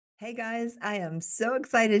Hey guys, I am so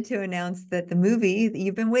excited to announce that the movie that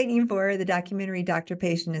you've been waiting for, the documentary Doctor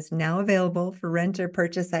Patient, is now available for rent or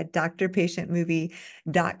purchase at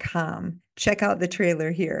drpatientmovie.com. Check out the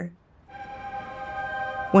trailer here.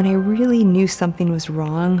 When I really knew something was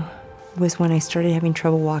wrong was when I started having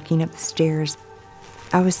trouble walking up the stairs.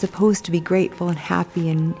 I was supposed to be grateful and happy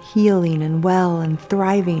and healing and well and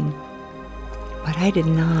thriving, but I did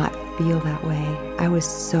not feel that way. I was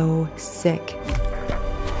so sick.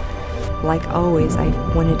 Like always, I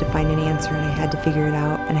wanted to find an answer and I had to figure it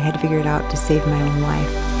out, and I had to figure it out to save my own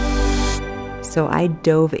life. So I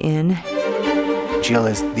dove in. Jill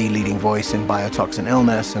is the leading voice in biotoxin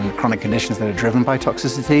illness and chronic conditions that are driven by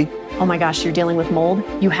toxicity. Oh my gosh, you're dealing with mold?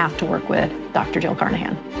 You have to work with Dr. Jill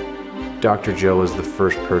Carnahan. Dr. Jill was the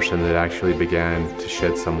first person that actually began to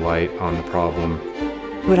shed some light on the problem.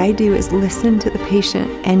 What I do is listen to the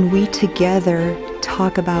patient, and we together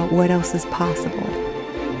talk about what else is possible.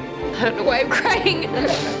 I don't know why I'm crying.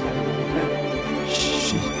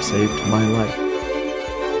 She saved my life.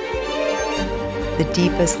 The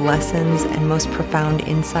deepest lessons and most profound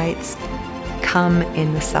insights come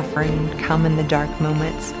in the suffering, come in the dark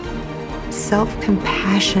moments.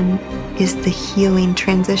 Self-compassion is the healing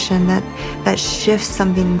transition that shifts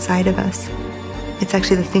something inside of us. It's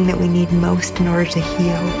actually the thing that we need most in order to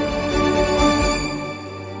heal.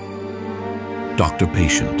 Dr.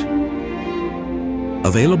 Patient.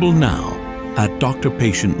 Available now at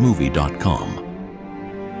drpatientmovie.com.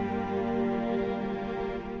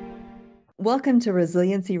 Welcome to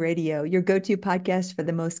Resiliency Radio, your go-to podcast for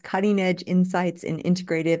the most cutting-edge insights in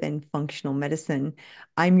integrative and functional medicine.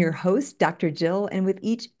 I'm your host, Dr. Jill, and with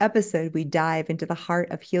each episode, we dive into the heart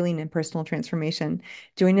of healing and personal transformation.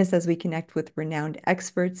 Join us as we connect with renowned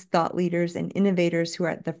experts, thought leaders, and innovators who are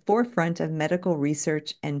at the forefront of medical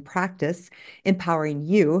research and practice, empowering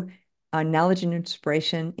you on knowledge and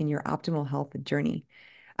inspiration in your optimal health journey.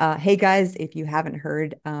 Hey guys, if you haven't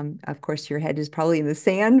heard, of course your head is probably in the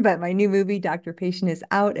sand, but my new movie, Dr. Patient, is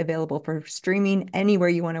out, available for streaming anywhere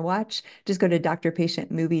you want to watch. Just go to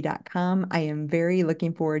drpatientmovie.com. I am very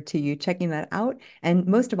looking forward to you checking that out, and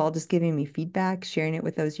most of all, just giving me feedback, sharing it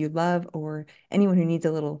with those you love, or anyone who needs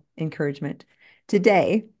a little encouragement.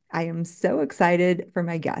 Today, I am so excited for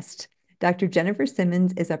my guest. Dr. Jennifer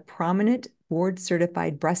Simmons is a prominent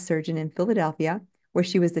board-certified breast surgeon in Philadelphia, where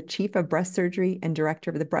she was the chief of breast surgery and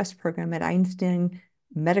director of the breast program at Einstein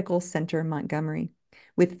Medical Center Montgomery.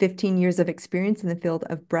 With 15 years of experience in the field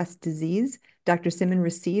of breast disease, Dr. Simmons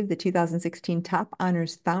received the 2016 Top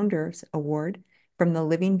Honors Founders Award from the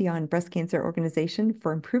Living Beyond Breast Cancer organization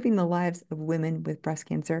for improving the lives of women with breast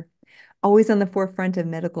cancer. Always on the forefront of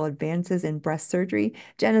medical advances in breast surgery,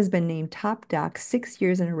 Jen has been named Top Doc 6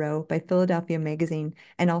 years in a row by Philadelphia Magazine,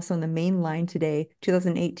 and also in the Main Line Today,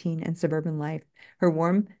 2018, and Suburban Life. Her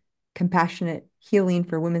warm, compassionate healing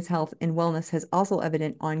for women's health and wellness has also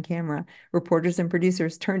evident on camera. Reporters and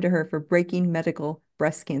producers turn to her for breaking medical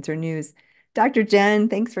breast cancer news. Dr. Jen,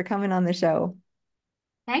 thanks for coming on the show.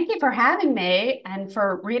 Thank you for having me and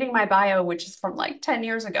for reading my bio, which is from like 10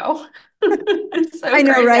 years ago. It's so I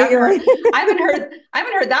know, crazy. right? I haven't heard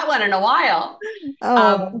that one in a while.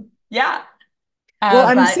 Oh. Yeah. Well,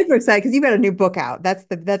 I'm But super excited because you've got a new book out. That's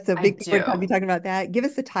a I big thing. We're going to do. be talking about that. Give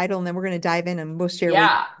us the title, and then we're going to dive in and we'll share what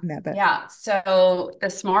Yeah. you that. But Yeah. So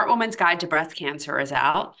The Smart Woman's Guide to Breast Cancer is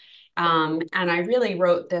out. And I really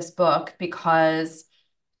wrote this book because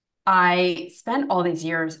I spent all these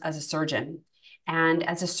years as a surgeon. And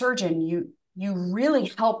as a surgeon, you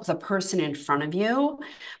really help the person in front of you,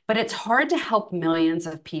 but it's hard to help millions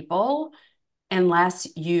of people unless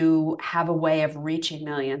you have a way of reaching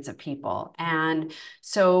millions of people. And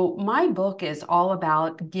so my book is all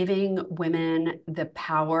about giving women the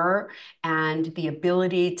power and the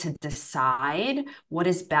ability to decide what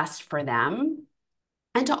is best for them,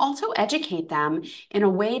 and to also educate them in a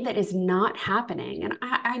way that is not happening. And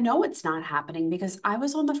I know it's not happening because I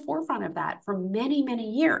was on the forefront of that for many,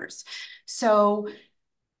 many years. So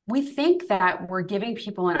we think that we're giving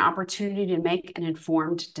people an opportunity to make an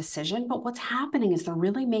informed decision, but what's happening is they're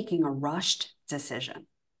really making a rushed decision,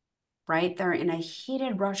 right? They're in a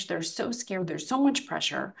heated rush. They're so scared. There's so much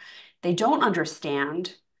pressure. They don't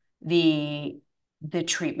understand the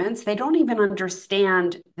treatments. They don't even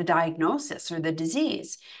understand the diagnosis or the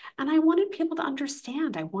disease. And I wanted people to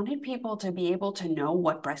understand. I wanted people to be able to know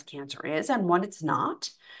what breast cancer is and what it's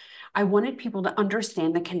not. I wanted people to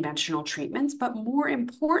understand the conventional treatments, but more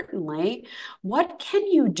importantly, what can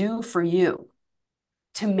you do for you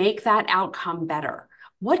to make that outcome better?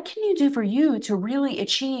 what can you do for you to really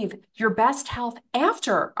achieve your best health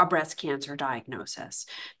after a breast cancer diagnosis?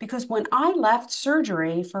 Because when I left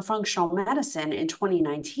surgery for functional medicine in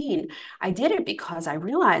 2019, I did it because I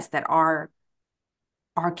realized that our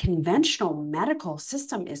conventional medical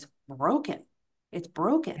system is broken. It's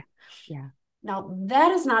broken. Yeah. Now,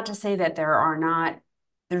 that is not to say that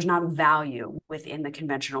there's not value within the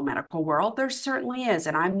conventional medical world. There certainly is,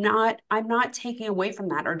 and I'm not taking away from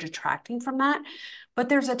that or detracting from that, but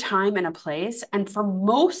there's a time and a place. And for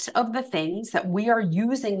most of the things that we are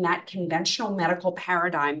using that conventional medical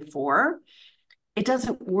paradigm for, it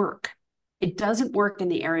doesn't work. It doesn't work in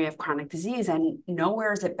the area of chronic disease, and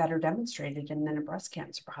nowhere is it better demonstrated than in a breast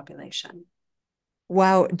cancer population.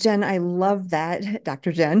 Wow, Jenn, I love that,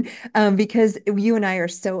 Dr. Jenn, because you and I are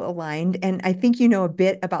so aligned. And I think you know a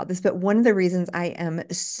bit about this, but one of the reasons I am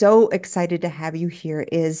so excited to have you here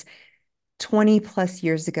is 20 plus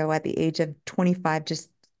years ago, at the age of 25, just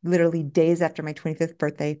literally days after my 25th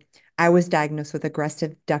birthday, I was diagnosed with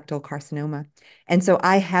aggressive ductal carcinoma. And so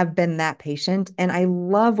I have been that patient. And I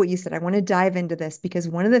love what you said. I want to dive into this because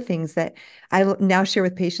one of the things that I now share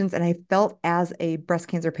with patients, and I felt as a breast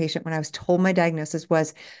cancer patient when I was told my diagnosis,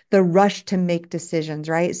 was the rush to make decisions,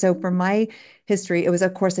 right? So for my history, it was,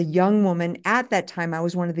 of course, a young woman. At that time, I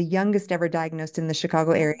was one of the youngest ever diagnosed in the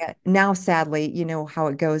Chicago area. Now, sadly, you know how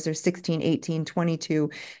it goes. There's 16, 18, 22,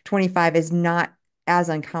 25 is not as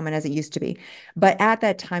uncommon as it used to be. But at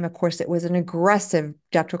that time, of course, it was an aggressive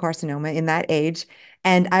ductal carcinoma in that age.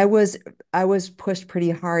 And I was pushed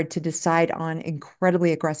pretty hard to decide on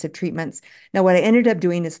incredibly aggressive treatments. Now, what I ended up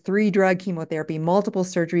doing is 3-drug chemotherapy, multiple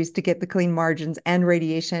surgeries to get the clean margins, and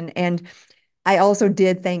radiation. And I also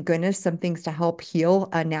did, thank goodness, some things to help heal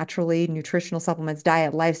naturally: nutritional supplements,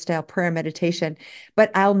 diet, lifestyle, prayer, meditation.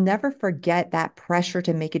 But I'll never forget that pressure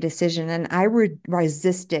to make a decision. And I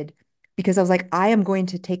resisted because I was like, I am going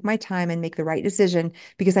to take my time and make the right decision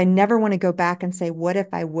because I never want to go back and say, what if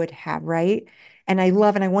I would have, right? And I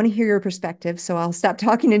want to hear your perspective. So I'll stop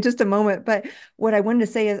talking in just a moment. But what I wanted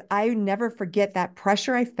to say is I never forget that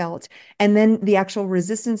pressure I felt, and then the actual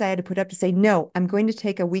resistance I had to put up to say, no, I'm going to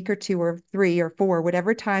take a week or 2 or 3 or 4,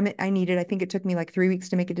 whatever time I needed. I think it took me like 3 weeks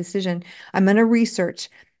to make a decision. I'm going to research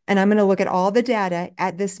and I'm going to look at all the data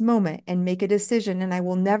at this moment and make a decision. And I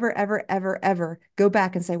will never, ever, ever, ever go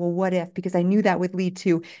back and say, well, what if? Because I knew that would lead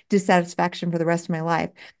to dissatisfaction for the rest of my life.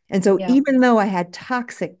 And so Yeah. even though I had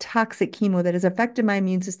toxic chemo that has affected my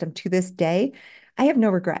immune system to this day, I have no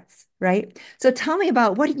regrets, right? So tell me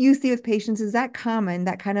about, what do you see with patients? Is that common,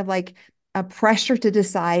 that kind of like a pressure to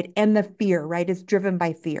decide, and the fear, right? It's driven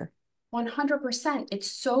by fear. 100%.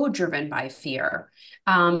 It's so driven by fear.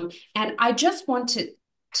 And I just want to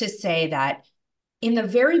say that in the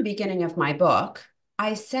very beginning of my book,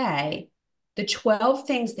 I say the 12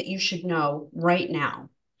 things that you should know right now.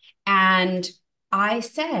 And I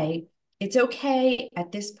say it's okay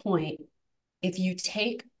at this point if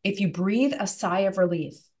you breathe a sigh of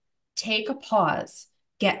relief, take a pause,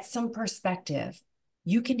 get some perspective,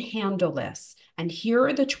 you can handle this. And here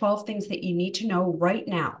are the 12 things that you need to know right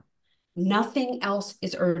now. Nothing else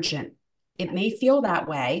is urgent. It may feel that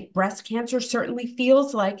way. Breast cancer certainly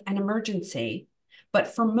feels like an emergency, but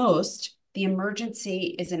for most, the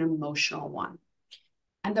emergency is an emotional one.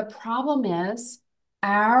 And the problem is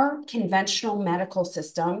our conventional medical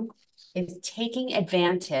system is taking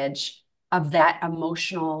advantage of that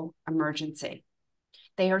emotional emergency.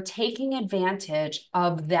 They are taking advantage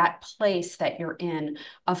of that place that you're in,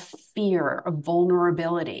 of fear, of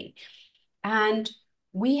vulnerability. And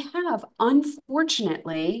we have,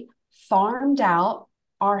 unfortunately, farmed out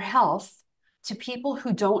our health to people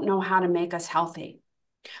who don't know how to make us healthy.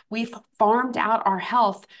 We've farmed out our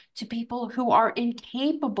health to people who are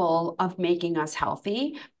incapable of making us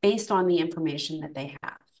healthy based on the information that they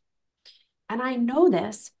have. And I know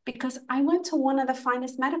this because I went to one of the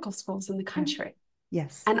finest medical schools in the country.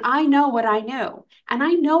 Yes. And I know what I knew. And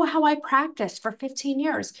I know how I practiced for 15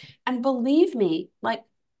 years. And believe me, like,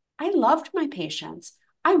 I loved my patients.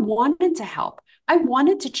 I wanted to help. I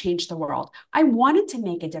wanted to change the world. I wanted to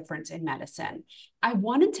make a difference in medicine. I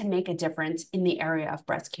wanted to make a difference in the area of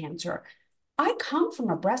breast cancer. I come from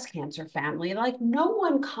a breast cancer family. Like, no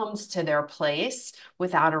one comes to their place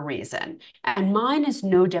without a reason. And mine is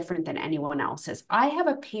no different than anyone else's. I have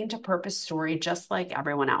a pain to purpose story just like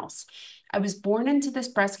everyone else. I was born into this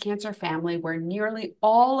breast cancer family where nearly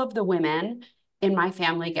all of the women in my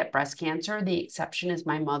family get breast cancer. The exception is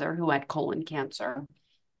my mother, who had colon cancer.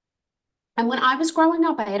 And when I was growing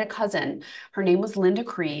up, I had a cousin. Her name was Linda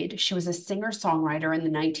Creed. She was a singer-songwriter in the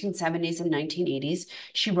 1970s and 1980s.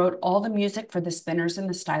 She wrote all the music for the Spinners and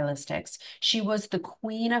the Stylistics. She was the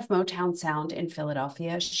queen of Motown sound in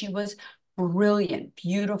Philadelphia. She was brilliant,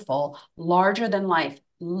 beautiful, larger than life,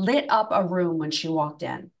 lit up a room when she walked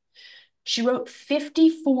in. She wrote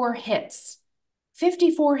 54 hits.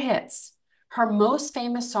 54 hits. Her most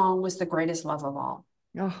famous song was The Greatest Love of All.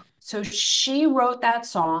 Oh, So she wrote that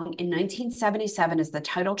song in 1977 as the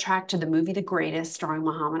title track to the movie The Greatest, starring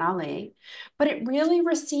Muhammad Ali. But it really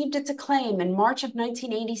received its acclaim in March of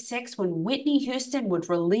 1986 when Whitney Houston would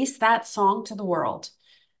release that song to the world.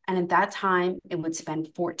 And at that time, it would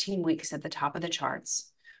spend 14 weeks at the top of the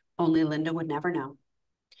charts. Only Linda would never know.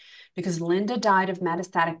 Because Linda died of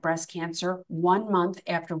metastatic breast cancer 1 month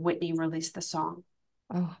after Whitney released the song.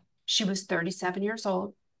 oh, She was 37 years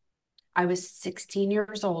old. I was 16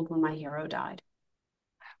 years old when my hero died.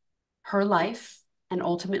 Her life and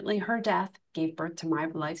ultimately her death gave birth to my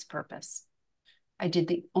life's purpose. I did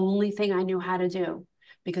the only thing I knew how to do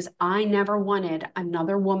because I never wanted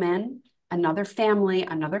another woman, another family,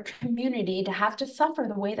 another community to have to suffer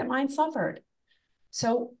the way that mine suffered.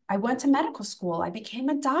 So I went to medical school. I became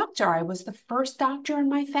a doctor. I was the first doctor in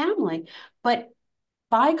my family. But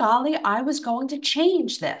by golly, I was going to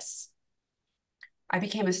change this. I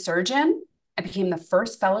became a surgeon. I became the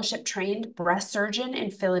first fellowship trained breast surgeon in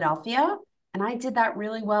Philadelphia. And I did that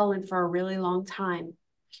really well and for a really long time.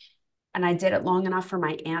 And I did it long enough for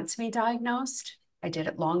my aunt to be diagnosed. I did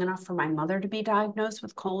it long enough for my mother to be diagnosed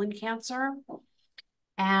with colon cancer.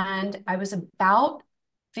 And I was about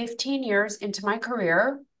 15 years into my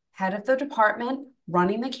career, head of the department,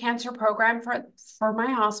 running the cancer program for my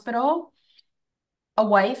hospital, a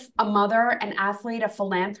wife, a mother, an athlete, a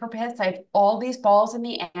philanthropist. I have all these balls in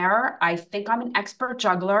the air. I think I'm an expert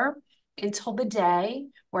juggler until the day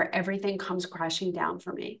where everything comes crashing down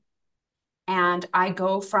for me. And I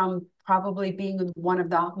go from probably being one of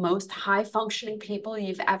the most high functioning people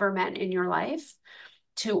you've ever met in your life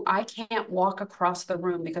to I can't walk across the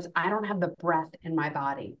room because I don't have the breath in my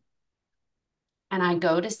body. And I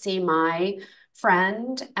go to see my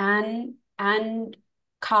friend and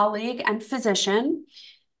colleague and physician,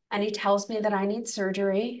 and he tells me that I need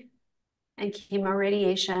surgery and chemo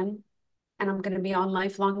radiation, and I'm going to be on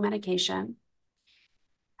lifelong medication.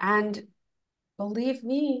 And believe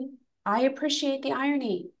me, I appreciate the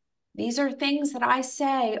irony. These are things that I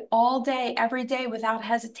say all day, every day, without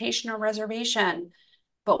hesitation or reservation.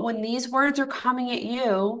 But when these words are coming at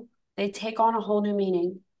you, they take on a whole new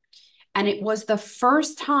meaning. And it was the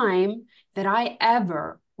first time that I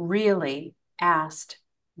ever really asked,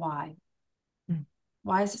 why? Mm.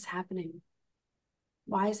 Why is this happening?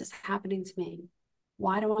 Why is this happening to me?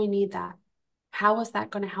 Why do I need that? How is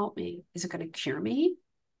that going to help me? Is it going to cure me?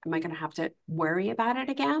 Am I going to have to worry about it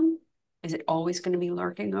again? Is it always going to be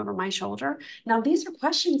lurking over my shoulder? Now, these are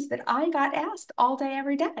questions that I got asked all day,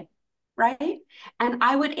 every day, right? And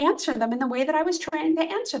I would answer them in the way that I was trained to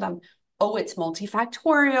answer them. Oh, it's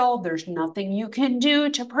multifactorial. There's nothing you can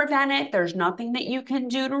do to prevent it. There's nothing that you can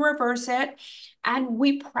do to reverse it. And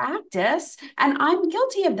we practice, and I'm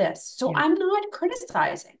guilty of this, so Yeah. I'm not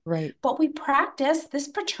criticizing. Right. But we practice this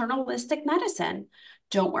paternalistic medicine.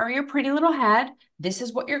 Don't worry your pretty little head. This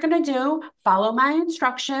is what you're going to do. Follow my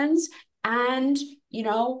instructions, and,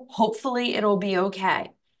 hopefully it'll be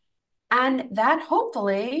okay. And that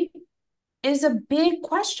hopefully is a big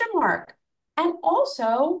question mark. And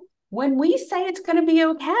also, when we say it's going to be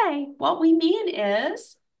okay, what we mean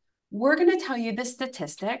is we're going to tell you the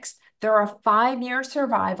statistics. There are 5-year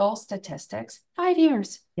survival statistics. 5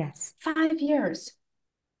 years. Yes. 5 years.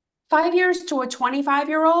 5 years to a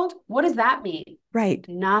 25-year-old, what does that mean? Right.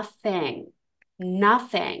 Nothing.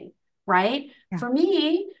 Nothing, right? Yeah. For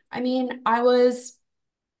me, I was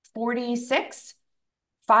 46,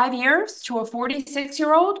 5 years to a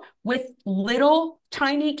 46-year-old with little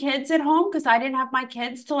tiny kids at home because I didn't have my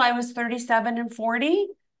kids till I was 37 and 40.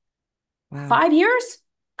 Wow. 5 years?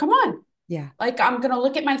 Come on. Yeah. Like I'm going to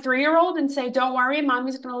look at my 3-year-old and say, don't worry,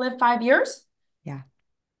 mommy's going to live 5 years. Yeah.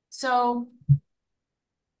 So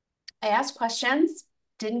I asked questions,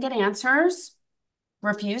 didn't get answers,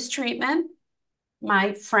 refused treatment.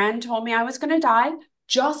 My friend told me I was going to die,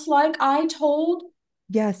 just like I told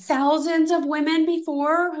Yes. thousands of women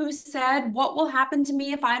before who said, what will happen to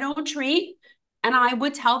me if I don't treat? And I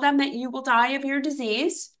would tell them that you will die of your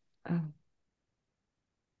disease. Oh.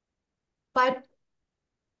 But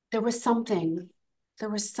there was something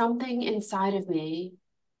inside of me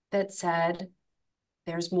that said,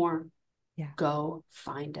 there's more. Yeah. Go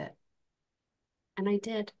find it. And I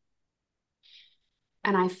did.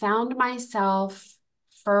 And I found myself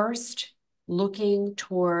first looking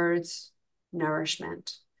towards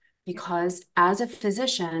nourishment. Because as a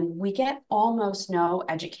physician, we get almost no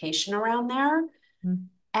education around there. Mm.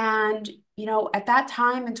 And, at that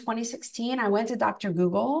time in 2016, I went to Dr.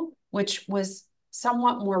 Google, which was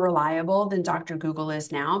somewhat more reliable than Dr. Google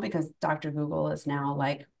is now, because Dr. Google is now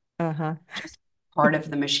like just part of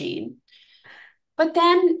the machine. But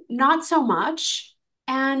then not so much.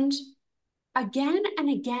 And again and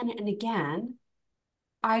again and again,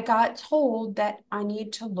 I got told that I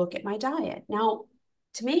need to look at my diet. Now,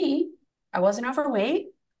 to me, I wasn't overweight.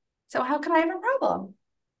 So how could I have a problem?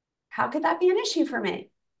 How could that be an issue for me?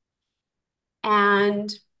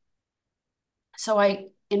 And so I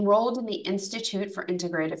enrolled in the Institute for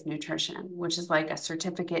Integrative Nutrition, which is like a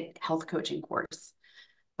certificate health coaching course.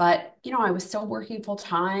 But, I was still working full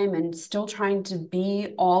time and still trying to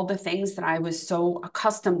be all the things that I was so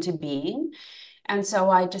accustomed to being. And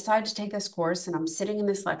so I decided to take this course, and I'm sitting in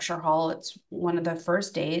this lecture hall. It's one of the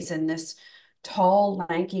first days, and this tall,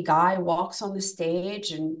 lanky guy walks on the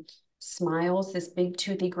stage and smiles this big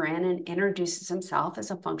toothy grin and introduces himself as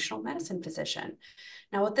a functional medicine physician.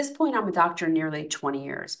 Now, at this point, I'm a doctor nearly 20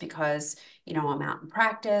 years because, I'm out in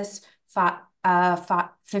practice,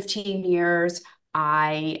 15 years.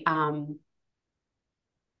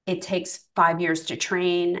 It takes 5 years to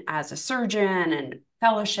train as a surgeon and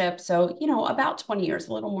fellowship. So, about 20 years,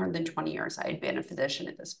 a little more than 20 years, I had been a physician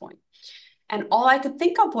at this point. And all I could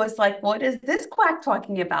think of was like, what is this quack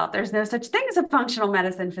talking about? There's no such thing as a functional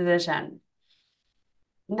medicine physician.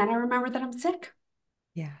 And then I remember that I'm sick.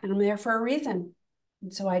 Yeah. And I'm there for a reason.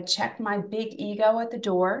 And so I check my big ego at the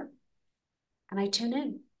door and I tune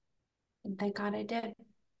in. And thank God I did.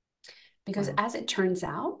 Because as it turns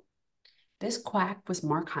out, this quack was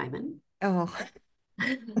Mark Hyman. Oh.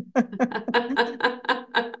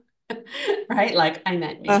 Right? Like I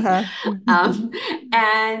meant me.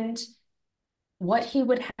 And what he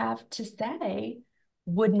would have to say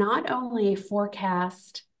would not only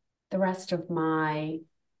forecast the rest of my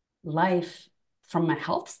life from a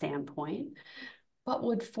health standpoint, but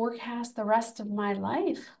would forecast the rest of my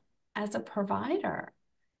life as a provider,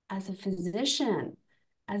 as a physician,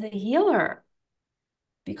 as a healer.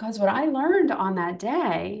 Because what I learned on that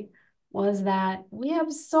day was that we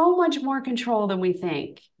have so much more control than we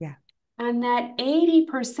think. Yeah. And that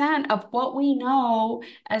 80% of what we know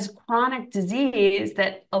as chronic disease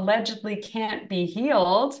that allegedly can't be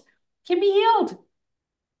healed can be healed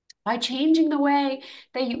by changing the way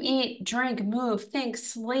that you eat, drink, move, think,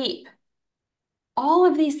 sleep. All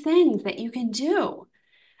of these things that you can do.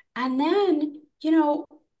 And then,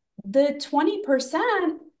 the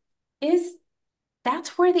 20%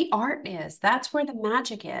 that's where the art is. That's where the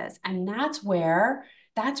magic is. And that's where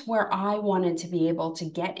I wanted to be able to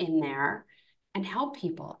get in there and help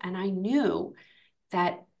people. And I knew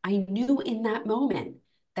in that moment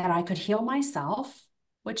that I could heal myself,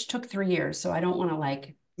 which took 3 years. So I don't want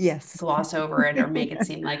to gloss over it or make it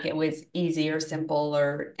seem like it was easy or simple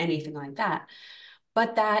or anything like that.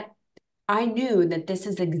 But that I knew that this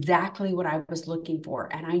is exactly what I was looking for.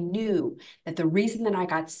 And I knew that the reason that I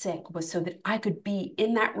got sick was so that I could be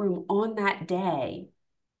in that room on that day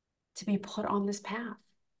to be put on this path.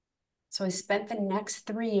 So I spent the next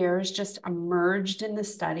 3 years just immersed in the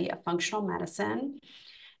study of functional medicine.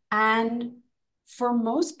 And for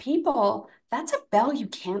most people, that's a bell you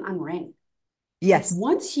can't unring. Yes. Like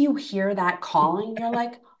once you hear that calling, you're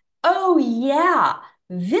like, oh yeah,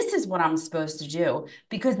 this is what I'm supposed to do,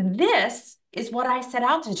 because this is what I set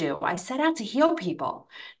out to do. I set out to heal people,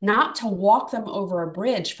 not to walk them over a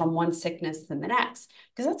bridge from one sickness to the next,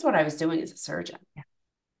 because that's what I was doing as a surgeon. Yeah.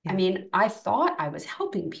 Yeah. I mean, I thought I was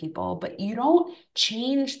helping people, but you don't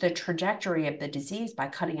change the trajectory of the disease by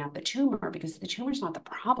cutting out the tumor, because the tumor is not the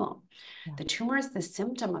problem. Yeah. The tumor is the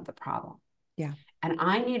symptom of the problem. Yeah. And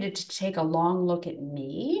I needed to take a long look at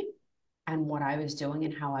me and what I was doing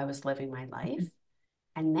and how I was living my life. Mm-hmm.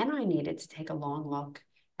 And then I needed to take a long look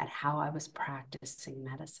at how I was practicing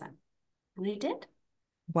medicine. And I did.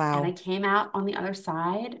 Wow. And I came out on the other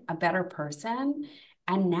side a better person.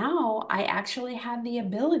 And now I actually have the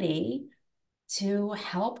ability to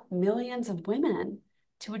help millions of women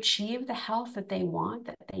to achieve the health that they want,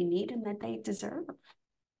 that they need, and that they deserve.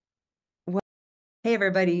 Well, hey,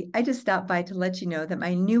 everybody. I just stopped by to let you know that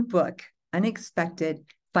my new book, Unexpected: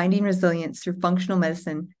 Finding Resilience Through Functional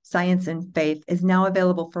Medicine, Science, and Faith, is now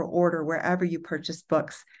available for order wherever you purchase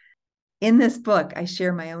books. In this book, I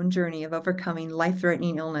share my own journey of overcoming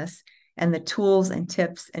life-threatening illness and the tools and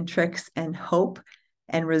tips and tricks and hope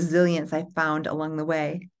and resilience I found along the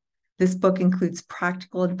way. This book includes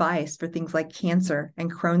practical advice for things like cancer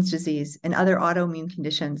and Crohn's disease and other autoimmune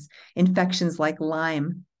conditions, infections like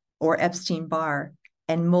Lyme, or Epstein-Barr,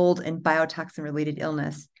 and mold and biotoxin-related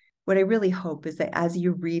illness. What I really hope is that as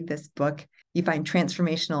you read this book, you find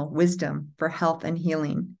transformational wisdom for health and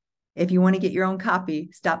healing. If you want to get your own copy,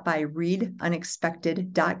 stop by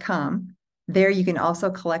readunexpected.com. There you can also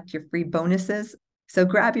collect your free bonuses. So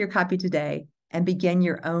grab your copy today and begin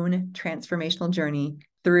your own transformational journey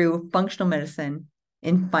through functional medicine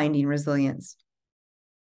in finding resilience.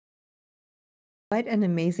 What an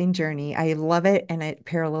amazing journey. I love it. And it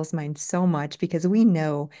parallels mine so much because we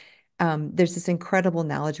know there's this incredible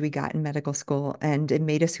knowledge we got in medical school and it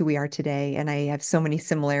made us who we are today. And I have so many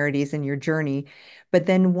similarities in your journey. But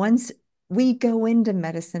then once we go into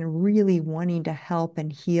medicine really wanting to help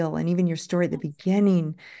and heal, and even your story at the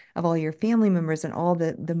beginning of all your family members and all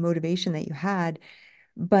the motivation that you had,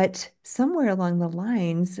 but somewhere along the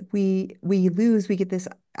lines, we get this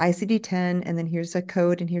ICD-10, and then here's a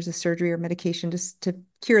code, and here's a surgery or medication to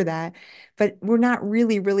cure that. But we're not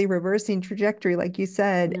really reversing trajectory, like you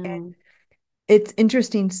said. No. And it's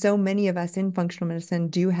interesting. So many of us in functional medicine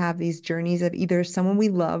do have these journeys of either someone we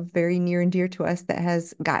love very near and dear to us that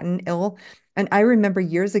has gotten ill. And I remember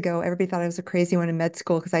years ago, everybody thought I was a crazy one in med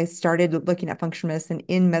school because I started looking at functional medicine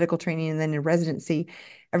in medical training and then in residency.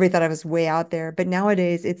 Everybody thought I was way out there. But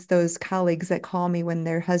nowadays, it's those colleagues that call me when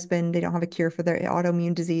their husband, they don't have a cure for their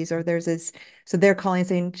autoimmune disease, or there's this. So they're calling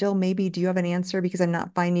saying, Jill, maybe do you have an answer? Because I'm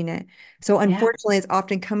not finding it. So unfortunately, it's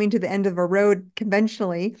often coming to the end of a road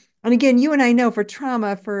conventionally. And again, you and I know for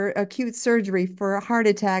trauma, for acute surgery, for a heart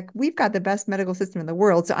attack, we've got the best medical system in the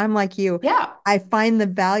world. So I'm like you, Yeah. I find the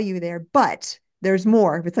value there, but there's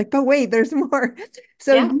more. It's like, but wait, there's more.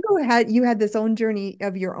 So Yeah. you had this own journey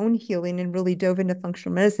of your own healing and really dove into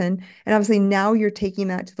functional medicine. And obviously now you're taking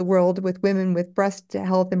that to the world with women with breast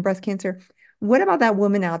health and breast cancer. What about that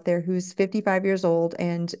woman out there who's 55 years old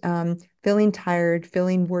and feeling tired,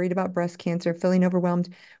 feeling worried about breast cancer, feeling overwhelmed?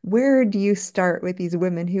 Where do you start with these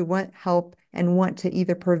women who want help and want to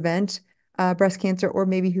either prevent breast cancer or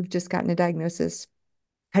maybe who've just gotten a diagnosis?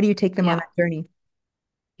 How do you take them on Yeah. that journey?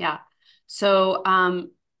 Yeah. So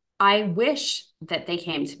I wish that they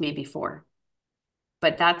came to me before,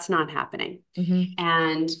 but that's not happening. Mm-hmm.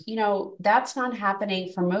 And, that's not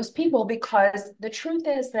happening for most people because the truth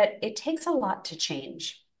is that it takes a lot to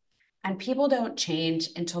change. And people don't change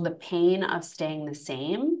until the pain of staying the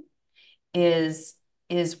same is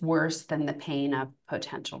worse than the pain of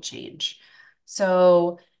potential change.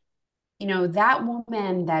 So, that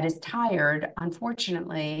woman that is tired,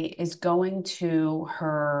 unfortunately, is going to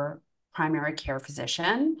her primary care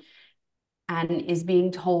physician and is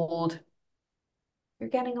being told, you're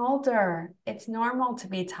getting older. It's normal to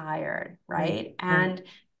be tired, right? Right. And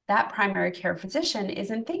that primary care physician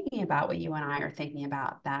isn't thinking about what you and I are thinking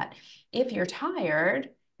about, that if you're tired,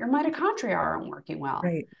 your mitochondria aren't working well.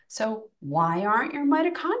 Right. So why aren't your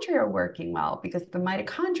mitochondria working well? Because the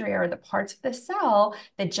mitochondria are the parts of the cell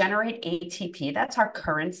that generate ATP. That's our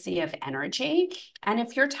currency of energy. And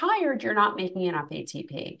if you're tired, you're not making enough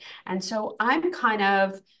ATP. And so I'm kind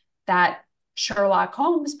of that Sherlock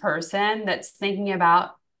Holmes person that's thinking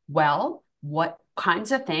about, well, what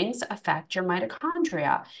kinds of things affect your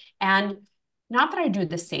mitochondria? And not that I do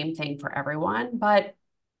the same thing for everyone, but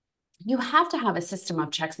you have to have a system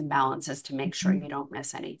of checks and balances to make sure Mm-hmm. you don't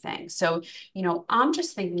miss anything. So, I'm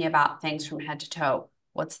just thinking about things from head to toe.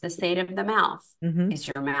 What's the state of the mouth? Mm-hmm. Is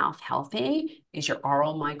your mouth healthy? Is your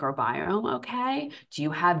oral microbiome okay? Do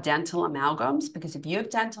you have dental amalgams? Because if you have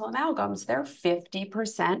dental amalgams, they're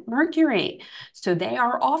 50% mercury. So they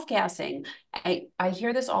are off-gassing. I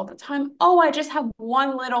hear this all the time. Oh, I just have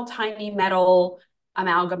one little tiny metal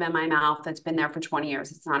amalgam in my mouth that's been there for 20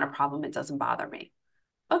 years. It's not a problem. It doesn't bother me.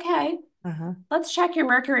 Okay, Uh-huh. let's check your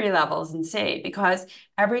mercury levels and see, because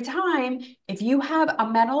every time, if you have a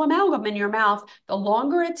metal amalgam in your mouth, the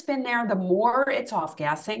longer it's been there, the more it's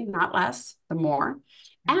off-gassing, not less, the more.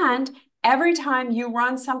 And every time you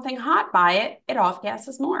run something hot by it, it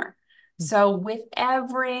off-gasses more. So with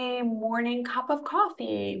every morning cup of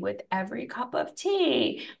coffee, with every cup of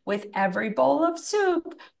tea, with every bowl of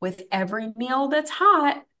soup, with every meal that's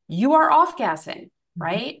hot, you are off-gassing,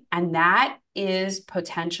 right? And that is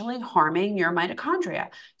potentially harming your mitochondria.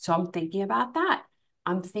 So I'm thinking about that.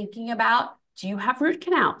 I'm thinking about, do you have root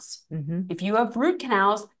canals? Mm-hmm. If you have root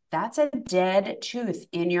canals, that's a dead tooth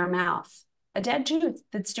in your mouth, a dead tooth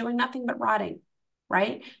that's doing nothing but rotting,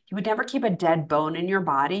 right? You would never keep a dead bone in your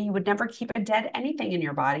body. You would never keep a dead anything in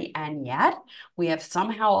your body. And yet we have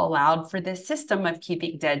somehow allowed for this system of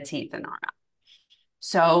keeping dead teeth in our mouth.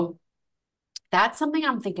 So That's something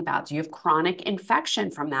I'm thinking about. Do you have chronic infection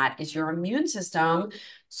from that? Is your immune system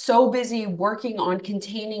so busy working on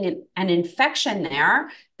containing an infection there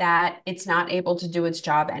that it's not able to do its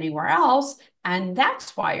job anywhere else? And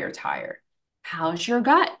that's why you're tired. How's your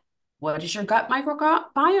gut? What does your gut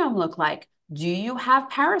microbiome look like? Do you have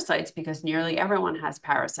parasites? Because nearly everyone has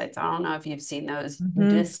parasites. I don't know if you've seen those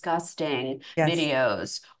disgusting Yes.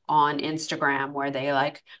 videos on Instagram where they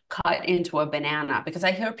like cut into a banana, because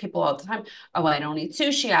I hear people all the time, oh, I don't eat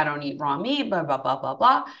sushi, I don't eat raw meat, blah, blah, blah, blah,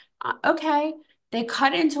 blah. Okay. They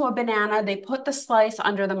cut into a banana, they put the slice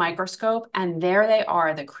under the microscope, and there they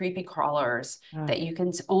are, the creepy crawlers that you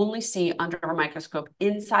can only see under a microscope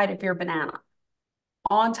inside of your banana,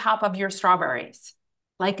 on top of your strawberries.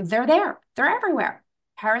 Like they're there, they're everywhere.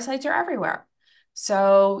 Parasites are everywhere.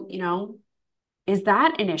 So, is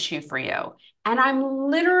that an issue for you? And I'm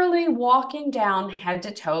literally walking down head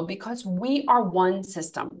to toe because we are one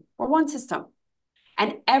system. We're one system.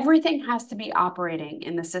 And everything has to be operating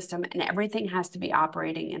in the system, and everything has to be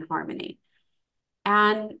operating in harmony.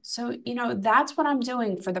 And so, that's what I'm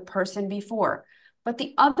doing for the person before. But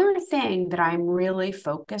the other thing that I'm really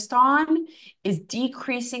focused on is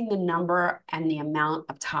decreasing the number and the amount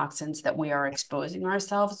of toxins that we are exposing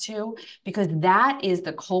ourselves to, because that is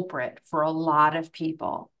the culprit for a lot of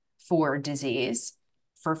people for disease,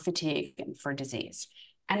 for fatigue, and for disease.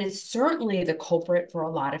 And it's certainly the culprit for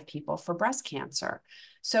a lot of people for breast cancer.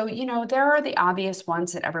 So, there are the obvious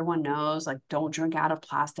ones that everyone knows, like don't drink out of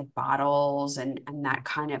plastic bottles and that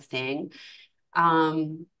kind of thing.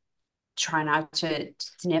 Try not to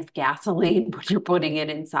sniff gasoline when you're putting it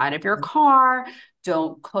inside of your car.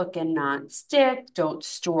 Don't cook in non-stick. Don't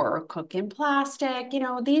store or cook in plastic.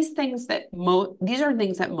 These things these are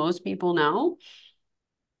things that most people know.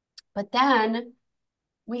 But then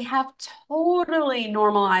we have totally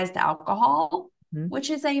normalized alcohol, which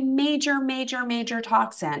is a major, major, major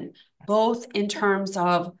toxin, both in terms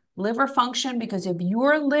of liver function, because if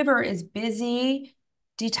your liver is busy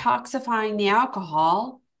detoxifying the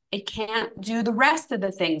alcohol, it can't do the rest of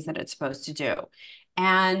the things that it's supposed to do.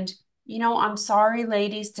 And, I'm sorry,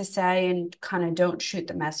 ladies, to say, and kind of don't shoot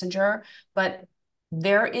the messenger, but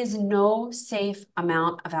there is no safe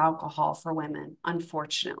amount of alcohol for women,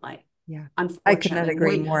 unfortunately. Yeah. Unfortunately. I could not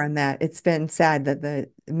agree more on that. It's been sad that the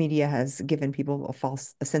media has given people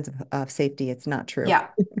a sense of safety. It's not true. Yeah.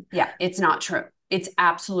 Yeah. It's not true. It's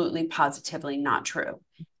absolutely positively not true.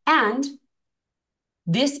 And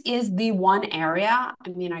this is the one area, I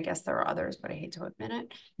mean, I guess there are others, but I hate to admit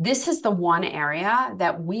it. This is the one area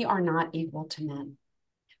that we are not equal to men.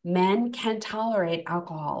 Men can tolerate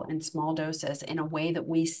alcohol in small doses in a way that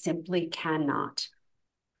we simply cannot.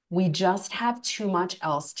 We just have too much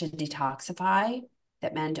else to detoxify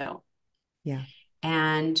that men don't. Yeah.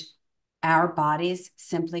 And our bodies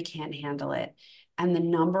simply can't handle it. And the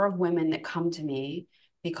number of women that come to me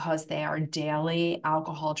because they are daily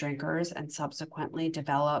alcohol drinkers and subsequently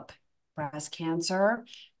develop breast cancer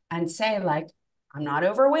and say, like, I'm not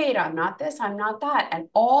overweight, I'm not this, I'm not that. And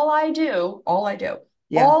all I do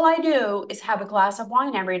is have a glass of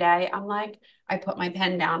wine every day. I'm like, I put my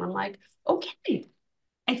pen down. I'm like, okay,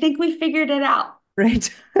 I think we figured it out. Right.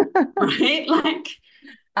 Right? Like,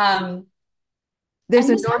 there's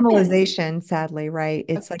a normalization, sadly, right?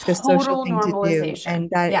 It's like the social thing to do. And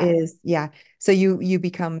that is, So you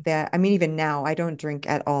become that. I mean, even now, I don't drink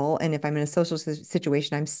at all. And if I'm in a social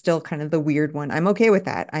situation, I'm still kind of the weird one. I'm okay with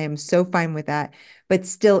that. I am so fine with that. But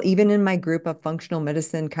still, even in my group of functional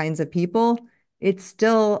medicine kinds of people, it's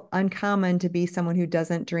still uncommon to be someone who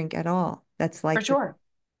doesn't drink at all. That's like, for sure.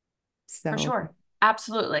 So. For sure.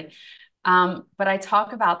 Absolutely. But I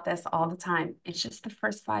talk about this all the time. It's just the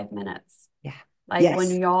first 5 minutes. Yeah. Like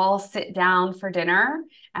when y'all sit down for dinner.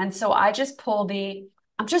 And so I just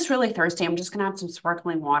I'm just really thirsty. I'm just going to have some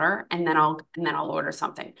sparkling water and then I'll order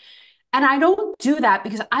something. And I don't do that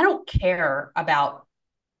because I don't care about,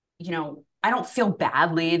 I don't feel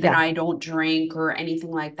badly that I don't drink or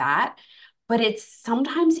anything like that. But it's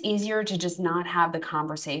sometimes easier to just not have the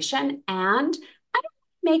conversation. And I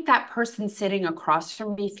don't make that person sitting across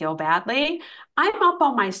from me feel badly. I'm up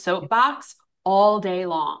on my soapbox all day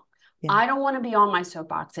long. Yeah. I don't want to be on my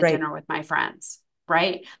soapbox at dinner with my friends,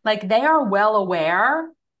 right? Like they are well aware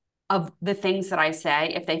of the things that I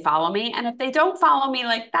say if they follow me. And if they don't follow me,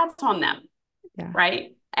 like that's on them,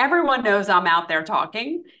 right? Everyone knows I'm out there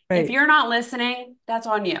talking. Right. If you're not listening, that's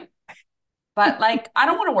on you. But like, I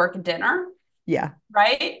don't want to work at dinner. Yeah.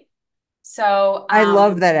 Right? So, I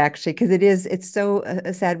love that actually, because it's so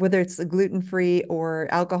sad, whether it's gluten-free or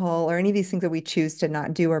alcohol or any of these things that we choose to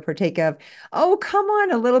not do or partake of. Oh, come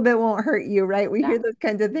on, a little bit won't hurt you, right? We hear yeah, those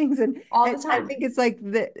kinds of things. all And the I time. think it's like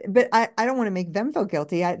but I don't want to make them feel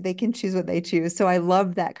guilty. They can choose what they choose. So I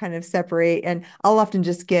love that kind of separate. And I'll often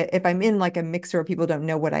just get, if I'm in like a mixer where people don't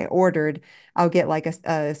know what I ordered, I'll get like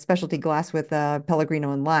a specialty glass with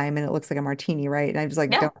Pellegrino and lime, and it looks like a martini, right? And I'm just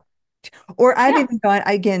like, Yeah, don't. Or I've yeah, even gone,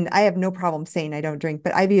 again, I have no problem saying I don't drink,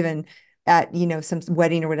 but I've even at, some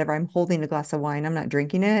wedding or whatever, I'm holding a glass of wine. I'm not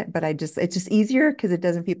drinking it, but it's just easier because it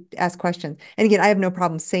doesn't people ask questions. And again, I have no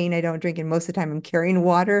problem saying I don't drink, and most of the time I'm carrying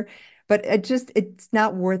water, but it's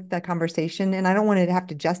not worth the conversation. And I don't want to have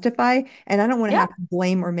to justify, and I don't want to yeah, have to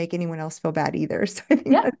blame or make anyone else feel bad either. So I think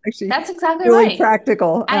yeah. that's actually That's exactly really right.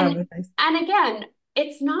 practical. And Nice. again,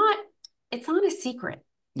 it's not a secret.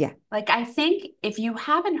 Yeah. Like, I think if you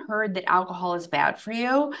haven't heard that alcohol is bad for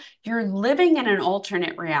you, you're living in an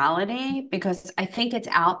alternate reality, because I think it's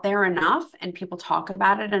out there enough and people talk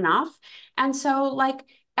about it enough. And so, like,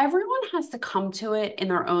 everyone has to come to it in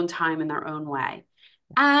their own time, in their own way.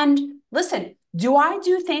 And listen, do I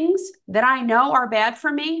do things that I know are bad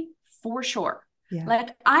for me? For sure. Yeah.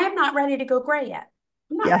 Like, I am not ready to go gray yet.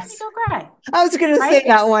 I'm not ready to Yes. go gray, I was going to say right?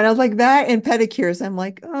 that one. I was like that and pedicures. I'm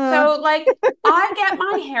like, So, like, I get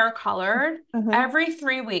my hair colored uh-huh. every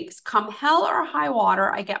 3 weeks. Come hell or high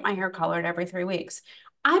water, I get my hair colored every 3 weeks.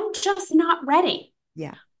 I'm just not ready.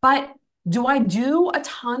 Yeah. But do I do a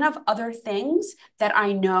ton of other things that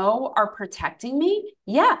I know are protecting me?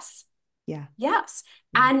 Yes. Yeah. Yes.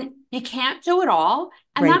 Yeah. And you can't do it all.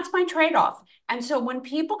 And Right. that's my trade-off. And so when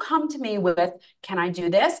people come to me with, can I do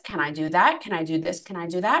this? Can I do that? Can I do this? Can I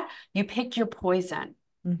do that? You pick your poison.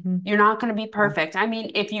 Mm-hmm. You're not going to be Yeah. perfect. I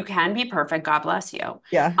mean, if you can be perfect, God bless you.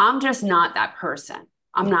 Yeah. I'm just not that person.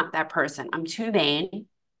 I'm Yeah. not that person. I'm too vain,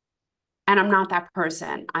 and I'm not that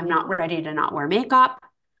person. I'm not ready to not wear makeup.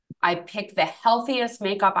 I pick the healthiest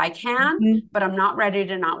makeup I can, Mhm. but I'm not ready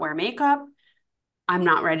to not wear makeup. I'm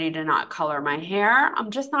not ready to not color my hair. I'm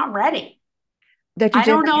just not ready. Dr. I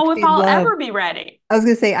Jenn, don't I know if actually I'll love ever be ready. I was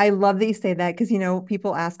gonna say, I love that you say that because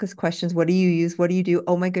people ask us questions. What do you use? What do you do?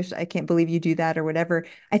 Oh my gosh, I can't believe you do that or whatever.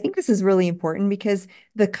 I think this is really important because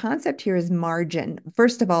the concept here is margin.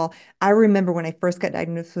 First of all, I remember when I first got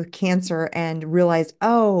diagnosed with cancer and realized,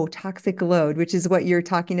 oh, toxic load, which is what you're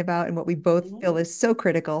talking about and what we both Mhm. feel is so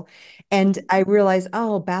critical. And I realized,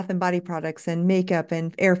 oh, bath and body products and makeup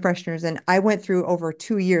and air fresheners. And I went through over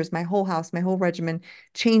 2 years, my whole house, my whole regimen,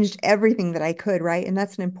 changed everything that I could, right? And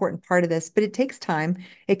that's an important part of this, but it takes time.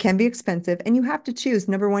 It can be expensive, and you have to choose.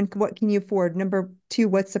 Number one, what can you afford? Number two,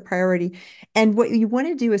 what's the priority? And what you want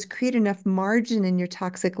to do is create enough margin in your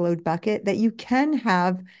toxic load bucket that you can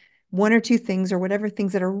have one or two things or whatever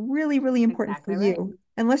things that are really, really important for Exactly right. you.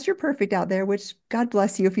 Unless you're perfect out there, which God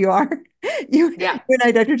bless you if you are. You, you Yeah. and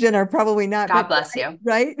I, Dr. Jen, are probably not, God but bless you.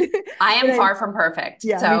 right? I But am far from perfect.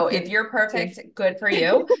 yeah, me So if too. you're Me too. perfect, good for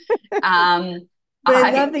you. Um, But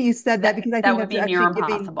I love I that you said that that because I that think would that's be near actually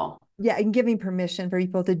giving, impossible. yeah, and giving permission for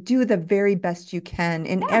people to do the very best you can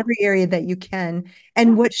in Yeah, every area that you can. yeah,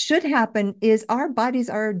 And what should happen is our bodies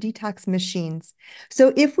are detox machines.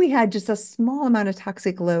 So if we had just a small amount of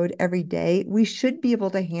toxic load every day, we should be able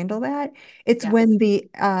to handle that. It's yes. when the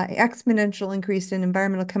exponential increase in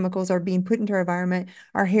environmental chemicals are being put into our environment,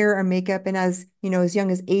 our hair, our makeup, and as young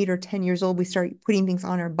as 8 or 10 years old, we start putting things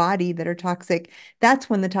on our body that are toxic. That's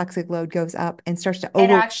when the toxic load goes up and starts to It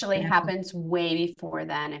over. actually happens way before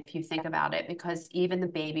then, if you think about it, because even the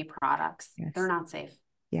baby products, they're Yes. not safe.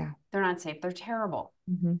 Yeah. They're not safe. They're terrible.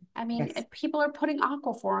 Hmm. I mean, Yes. people are putting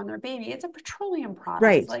Aquaphor on their baby. It's a petroleum product.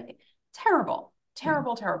 Right. Like, terrible, Yeah.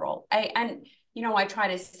 terrible, terrible. I try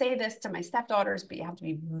to say this to my stepdaughters, but you have to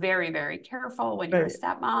be very, very careful when you're a Right.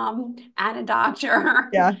 stepmom and a doctor.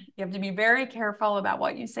 Yeah. You have to be very careful about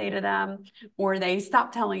what you say to them, or they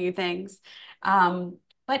stop telling you things.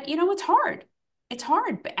 But it's hard. It's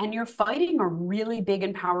hard, and you're fighting a really big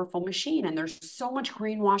and powerful machine, and there's so much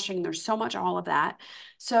greenwashing, there's so much all of that.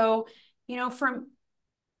 So, from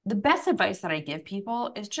the best advice that I give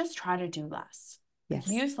people is just try to do less. Like,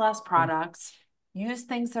 Yes. use less Yeah. products, use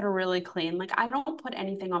things that are really clean. Like, I don't put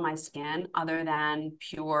anything on my skin other than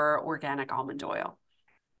pure organic almond oil.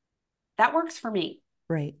 That works for me.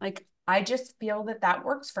 Right. Like, I just feel that that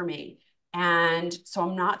works for me. And so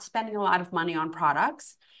I'm not spending a lot of money on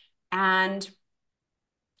products. And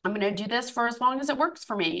I'm going to do this for as long as it works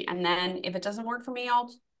for me. And then if it doesn't work for me, I'll,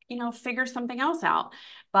 figure something else out.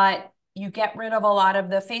 But you get rid of a lot of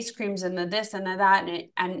the face creams and the this and the that,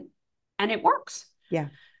 and it works. Yeah.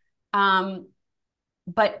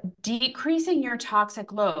 But decreasing your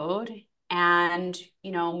toxic load and,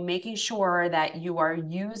 making sure that you are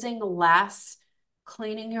using less,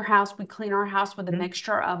 cleaning your house. We clean our house with a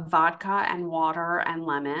mixture of vodka and water and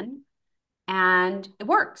lemon, and it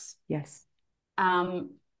works. Yes.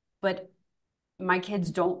 But my kids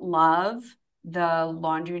don't love the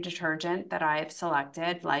laundry detergent that I've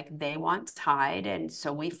selected. Like, they want Tide, and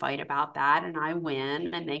so we fight about that, and I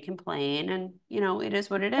win and they complain, and it is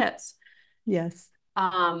what it is. Yes.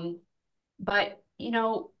 But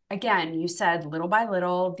again, you said little by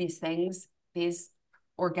little, these things, these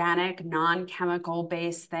organic, non-chemical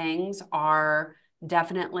based things are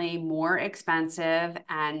definitely more expensive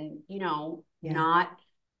and,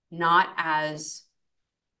 not as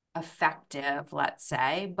effective, let's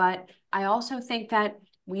say. But I also think that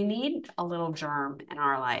we need a little germ in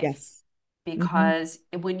our life. Yes. Because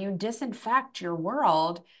when you disinfect your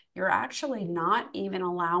world, you're actually not even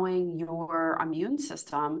allowing your immune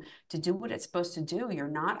system to do what it's supposed to do. You're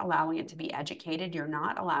not allowing it to be educated. You're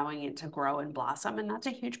not allowing it to grow and blossom. And that's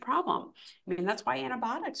a huge problem. I mean, that's why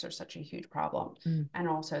antibiotics are such a huge problem. And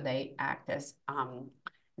also they act as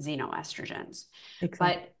xenoestrogens. Exactly.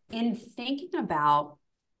 But in thinking about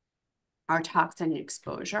our toxin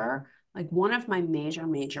exposure, like, one of my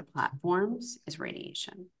major platforms is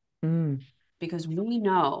radiation. Because we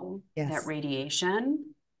know that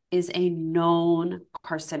radiation is a known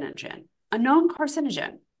carcinogen,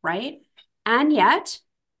 right? And yet,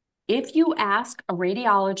 if you ask a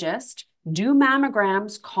radiologist, do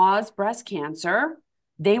mammograms cause breast cancer?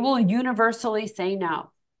 They will universally say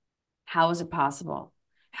no. How is it possible?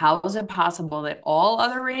 How is it possible that all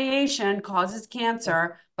other radiation causes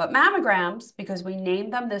cancer, but mammograms, because we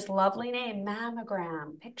named them this lovely name,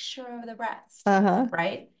 mammogram, picture of the breast,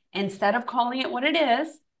 right? Instead of calling it what it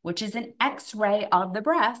is, which is an X-ray of the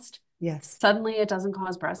breast, suddenly it doesn't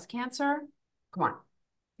cause breast cancer? Come on,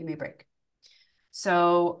 give me a break.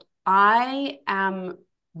 So I am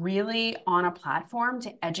really on a platform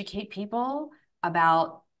to educate people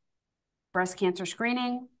about breast cancer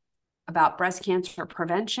screening, about breast cancer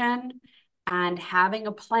prevention, and having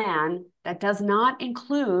a plan that does not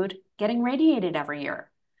include getting radiated every year,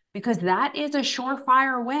 because that is a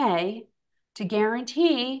surefire way to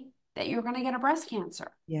guarantee that you're going to get a breast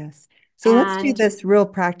cancer. Yes. So let's do this real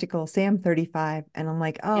practical. Say I'm 35 and I'm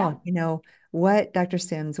like, what, Dr.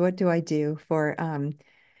 Sims, what do I do for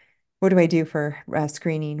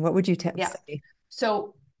screening? What would you say?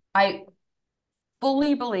 So I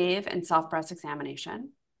fully believe in self-breast examination.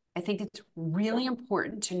 I think it's really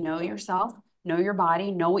important to know yourself, know your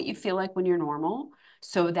body, know what you feel like when you're normal,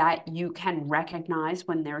 so that you can recognize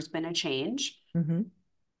when there's been a change.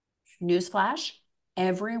 Newsflash,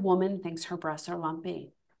 every woman thinks her breasts are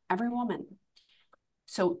lumpy. Every woman.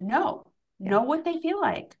 So know what they feel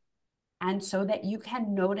like, and so that you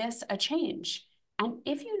can notice a change. And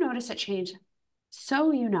if you notice a change,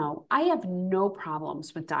 I have no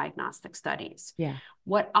problems with diagnostic studies.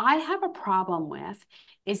 What I have a problem with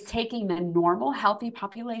is taking the normal, healthy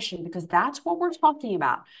population, because that's what we're talking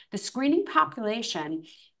about. The screening population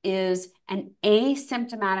is an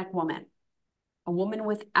asymptomatic woman, a woman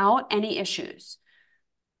without any issues.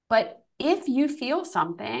 But if you feel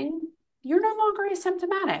something, you're no longer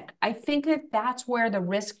asymptomatic. I think that that's where the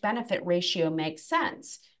risk-benefit ratio makes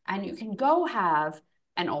sense. And you can go have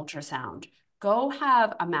an ultrasound, go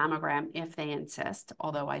have a mammogram if they insist,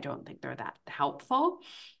 although I don't think they're that helpful.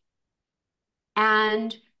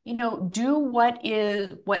 And, do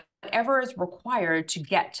whatever is required to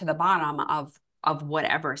get to the bottom of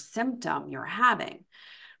whatever symptom you're having.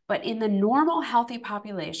 But in the normal, healthy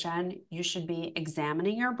population, you should be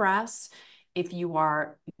examining your breasts. If you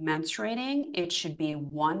are menstruating, it should be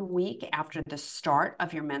 1 week after the start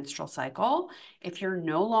of your menstrual cycle. If you're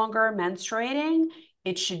no longer menstruating,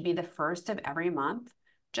 it should be the first of every month.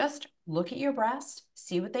 Just look at your breast,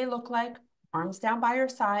 see what they look like, arms down by your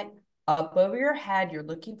side, up over your head. You're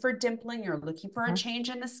looking for dimpling, you're looking for a change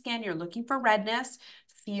in the skin, you're looking for redness.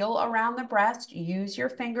 Feel around the breast, use your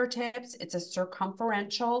fingertips. It's a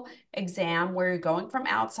circumferential exam where you're going from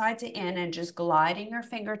outside to in and just gliding your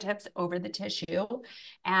fingertips over the tissue.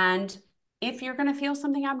 And if you're going to feel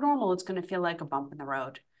something abnormal, it's going to feel like a bump in the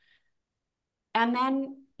road. And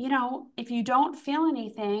then, if you don't feel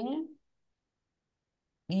anything,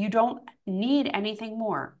 you don't need anything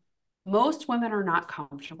more. Most women are not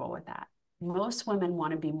comfortable with that. Most women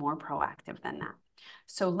want to be more proactive than that.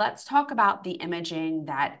 So let's talk about the imaging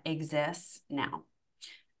that exists now.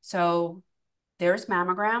 So there's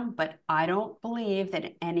mammogram, but I don't believe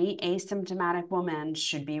that any asymptomatic woman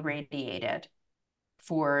should be radiated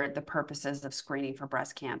for the purposes of screening for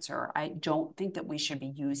breast cancer. I don't think that we should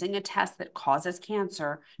be using a test that causes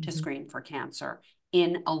cancer to screen for cancer.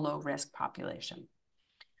 in a low risk population.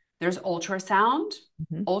 There's ultrasound.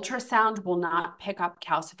 Mhm. Ultrasound will not pick up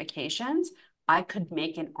calcifications. I could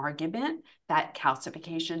make an argument that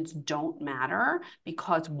calcifications don't matter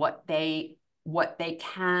because what they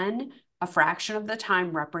can a fraction of the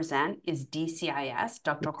time represent is DCIS,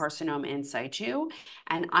 ductal carcinoma in situ.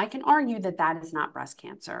 And I can argue that that is not breast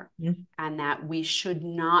cancer Mhm. and that we should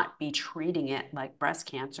not be treating it like breast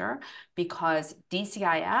cancer because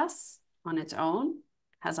DCIS on its own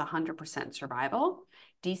has 100% survival.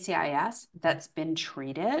 DCIS that's been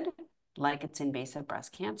treated like it's invasive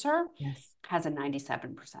breast cancer Yes. has a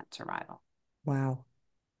 97% survival Wow.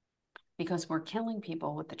 because we're killing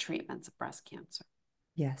people with the treatments of breast cancer.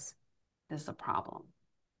 Yes. This is a problem.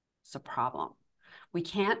 It's a problem. We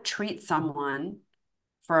can't treat someone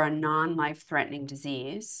for a non-life-threatening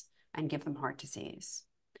disease and give them heart disease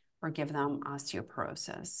or give them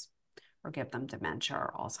osteoporosis or give them dementia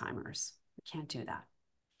or Alzheimer's. We can't do that.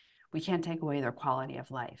 We can't take away their quality of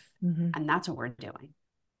life. Mhm. And that's what we're doing.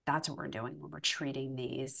 That's what we're doing when we're treating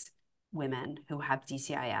these women who have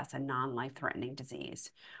DCIS, a non-life-threatening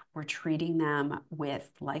disease. We're treating them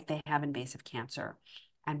with, like they have invasive cancer,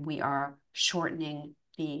 and we are shortening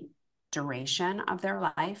the duration of their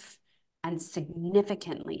life and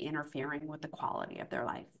significantly interfering with the quality of their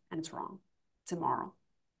life. And it's wrong. It's immoral.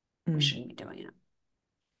 We shouldn't be doing it.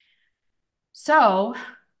 So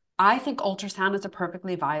I think ultrasound is a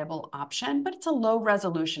perfectly viable option, but it's a low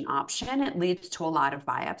resolution option. It leads to a lot of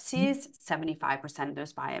biopsies. 75% of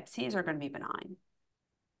those biopsies are going to be benign.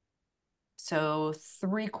 So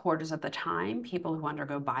 3/4 of the time, people who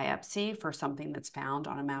undergo biopsy for something that's found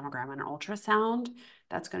on a mammogram and ultrasound,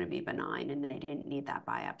 that's going to be benign and they didn't need that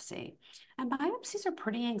biopsy. And biopsies are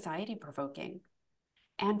pretty anxiety provoking.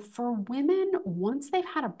 And for women, once they've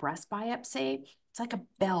had a breast biopsy, it's like a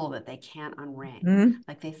bell that they can't unring. Mhm.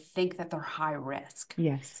 Like they think that they're high risk.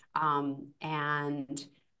 Yes. And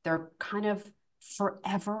they're kind of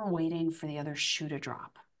forever waiting for the other shoe to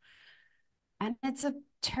drop. And it's a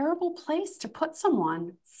terrible place to put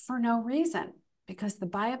someone for no reason because the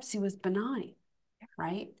biopsy was benign,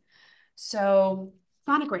 right? So it's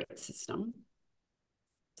not a great system.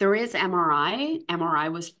 There is MRI. MRI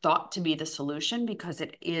was thought to be the solution because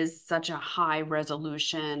it is such a high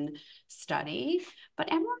resolution study, but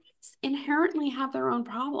MRIs inherently have their own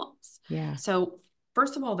problems. Yeah. So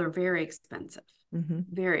first of all, they're very expensive,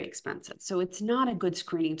 very expensive. So it's not a good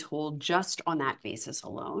screening tool just on that basis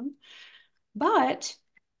alone, but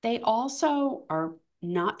they also are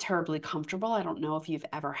not terribly comfortable. I don't know if you've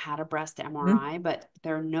ever had a breast MRI, but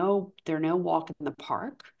they're no walk in the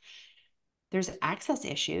park. There's access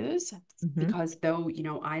issues because though,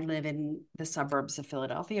 I live in the suburbs of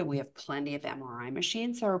Philadelphia, we have plenty of MRI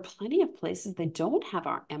machines. There are plenty of places that don't have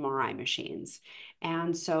our MRI machines.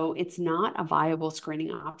 And so it's not a viable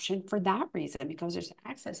screening option for that reason because there's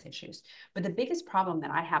access issues. But the biggest problem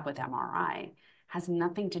that I have with MRI has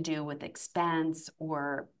nothing to do with expense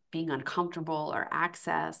or being uncomfortable or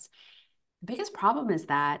access. The biggest problem is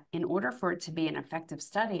that in order for it to be an effective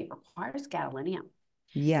study, it requires gadolinium.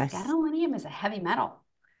 Yes. Gadolinium is a heavy metal.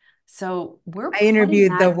 So we're I putting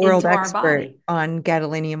interviewed the that world into our expert body. on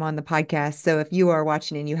gadolinium on the podcast. So if you are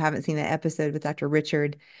watching and you haven't seen that episode with Dr.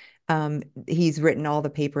 Richard, he's written all the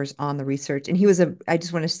papers on the research. And I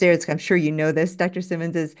just want to share this, I'm sure you know this, Dr.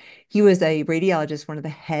 Simmons he was a radiologist, one of the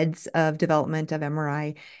heads of development of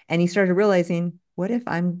MRI. And he started realizing, what if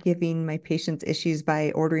I'm giving my patients issues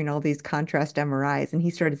by ordering all these contrast MRIs? And he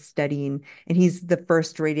started studying, and he's the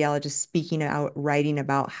first radiologist speaking out, writing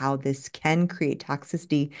about how this can create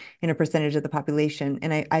toxicity in a percentage of the population.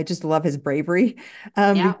 And I just love his bravery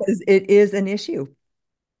Yeah. because it is an issue.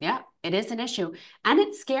 Yeah, it is an issue. And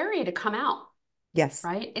it's scary to come out, Yes.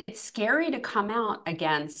 right? It's scary to come out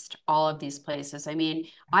against all of these places. I mean,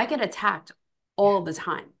 I get attacked all the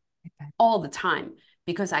time,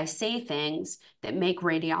 because I say things that make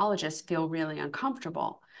radiologists feel really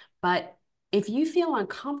uncomfortable. But if you feel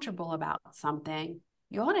uncomfortable about something,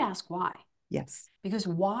 you ought to ask why. Yes. Because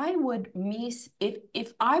why would me,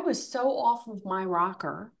 if I was so off of my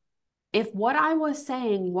rocker, if what I was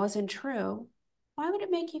saying wasn't true, why would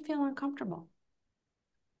it make you feel uncomfortable?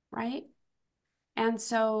 Right? And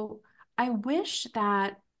so I wish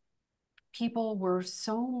that people were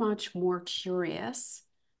so much more curious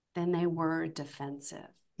than they were defensive.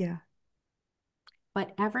 Yeah.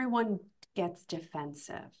 But everyone gets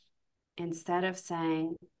defensive instead of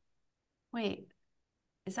saying, wait,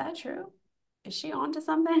 is that true? Is she onto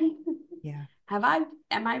something? Yeah. Am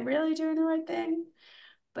I really doing the right thing?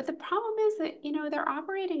 But the problem is that, they're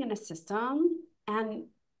operating in a system and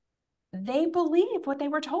they believe what they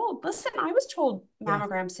were told. Listen, I was told Yes.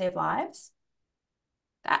 mammograms save lives.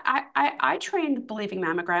 I trained believing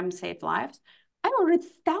mammograms save lives. I ordered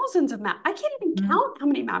thousands of I can't even count how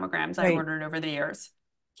many mammograms I Right. ordered over the years.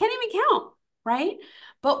 Can't even count, right?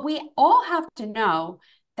 But we all have to know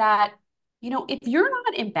that, if you're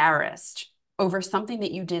not embarrassed over something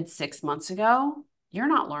that you did 6 months ago, you're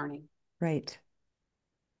not learning. Right.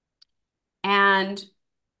 And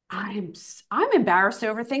I'm embarrassed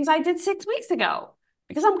over things I did 6 weeks ago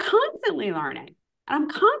because I'm constantly learning and I'm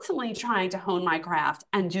constantly trying to hone my craft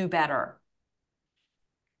and do better.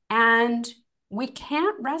 And we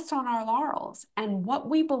can't rest on our laurels. And what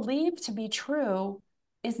we believe to be true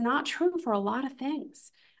is not true for a lot of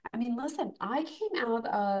things. I mean, listen, I came out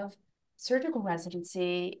of surgical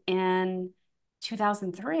residency in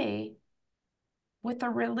 2003 with the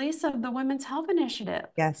release of the Women's Health Initiative.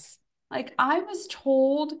 Yes. Like, I was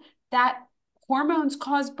told that hormones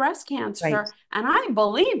cause breast cancer, Right. and I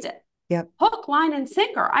believed it. Yep. Hook, line, and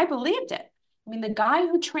sinker. I believed it. I mean, the guy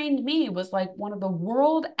who trained me was like one of the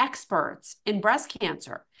world experts in breast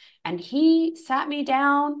cancer. And he sat me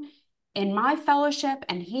down in my fellowship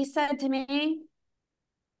and he said to me,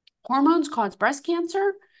 hormones cause breast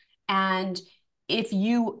cancer. And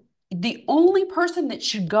the only person that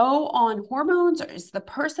should go on hormones is the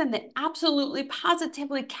person that absolutely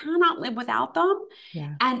positively cannot live without them.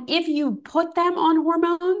 Yeah. And if you put them on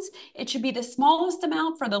hormones, it should be the smallest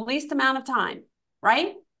amount for the least amount of time,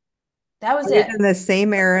 right? That was I was it. in the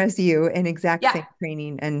same era as you and exact Yeah. same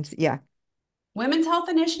training. And yeah. Women's Health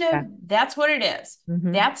Initiative, that's what it is.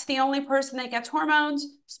 That's the only person that gets hormones,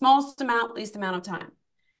 smallest amount, least amount of time.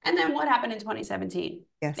 And then what happened in 2017?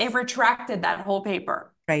 Yes. They retracted that whole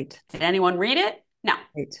paper. Right. Did anyone read it? No.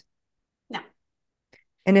 Right. No.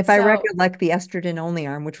 And if I recollect, the estrogen only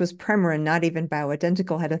arm, which was Premarin, not even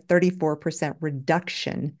bioidentical, had a 34%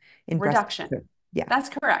 reduction in breast cancer. Yeah. That's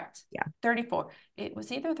correct. Yeah. 34. It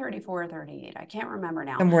was either 34 or 38. I can't remember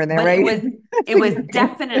now. Somewhere in there, but right? it was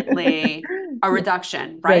definitely a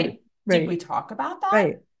reduction, right? Right. Did we talk about that?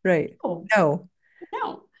 Right. Right. No.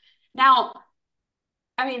 Now,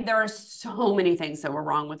 I mean, there are so many things that were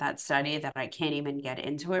wrong with that study that I can't even get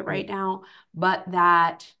into it right now, but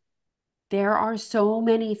that there are so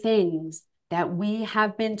many things that we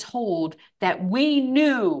have been told that we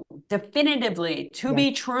knew definitively to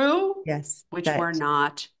be true, which were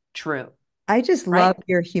not true. I just love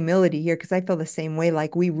your humility here because I feel the same way.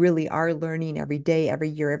 Like, we really are learning every day, every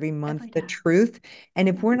year, every month, the truth. And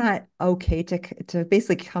if we're not okay to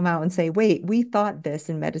basically come out and say, wait, we thought this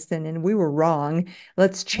in medicine and we were wrong,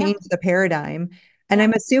 let's change the paradigm. And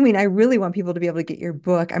I'm assuming, I really want people to be able to get your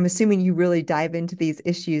book. I'm assuming you really dive into these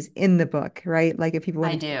issues in the book, right? Like, if people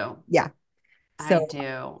want to. I do. Yeah. So I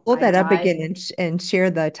do. hold that up again and share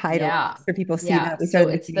the title so people see that. We So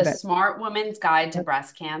started it's The Smart Woman's Guide to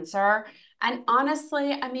Breast Cancer. And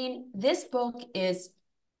honestly, I mean, this book is,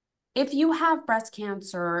 if you have breast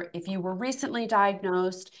cancer, if you were recently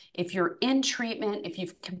diagnosed, if you're in treatment, if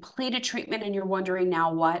you've completed treatment and you're wondering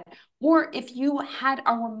now what, or if you had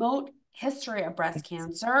a remote history of breast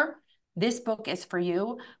cancer, this book is for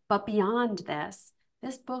you. But beyond this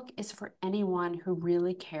book is for anyone who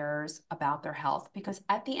really cares about their health, because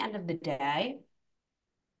at the end of the day,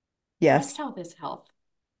 breast health is health.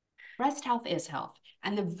 Breast health is health.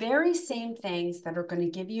 And the very same things that are going to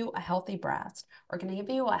give you a healthy breast are going to give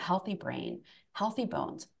you a healthy brain, healthy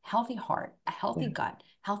bones, healthy heart, a healthy gut,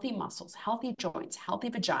 healthy muscles, healthy joints, healthy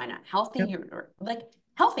vagina, healthy uterus, like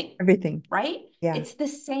healthy. Everything. Right? Yeah. It's the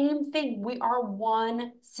same thing. We are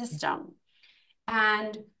one system.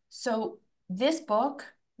 And so this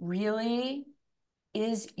book really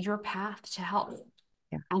is your path to health.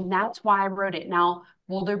 Yeah. And that's why I wrote it. Now,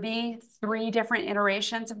 will there be 3 different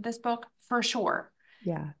iterations of this book? For sure.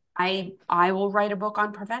 Yeah. I will write a book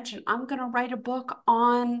on prevention. I'm going to write a book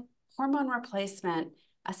on hormone replacement,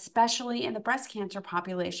 especially in the breast cancer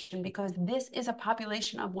population, because this is a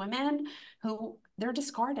population of women who they're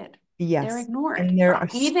discarded. Yes. They're ignored. And they're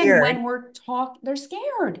even scared. When they're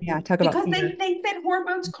scared. Yeah, talk about because fear. they think that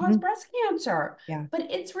hormones cause breast cancer. Yeah. But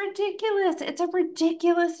it's ridiculous. It's a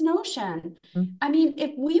ridiculous notion. I mean,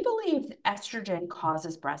 if we believe that estrogen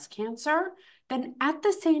causes breast cancer, then at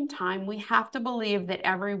the same time, we have to believe that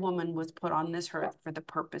every woman was put on this earth for the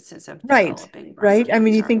purposes of developing breast cancer. I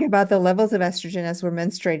mean, you think about the levels of estrogen as we're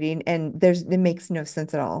menstruating, and it makes no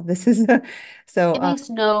sense at all. This is it makes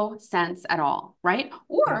no sense at all, right?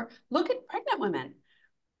 Or look at pregnant women.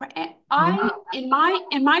 In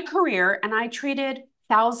my career, and I treated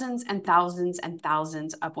thousands and thousands and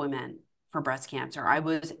thousands of women for breast cancer.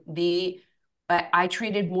 I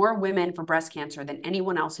treated more women for breast cancer than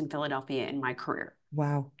anyone else in Philadelphia in my career.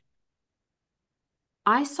 Wow.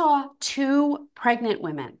 I saw 2 pregnant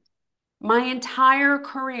women My entire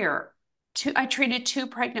career, I treated two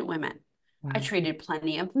pregnant women. I Wow. treated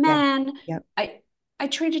plenty of Yeah. men. Yep. I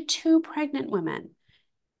treated two pregnant women.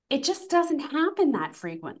 It just doesn't happen that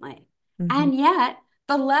frequently. Hmm. And yet,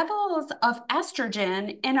 the levels of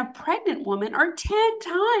estrogen in a pregnant woman are 10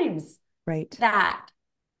 times Right. that,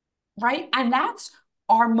 right? And that's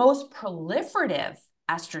our most proliferative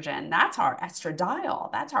estrogen. That's our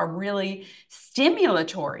estradiol. That's our really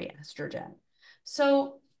stimulatory estrogen.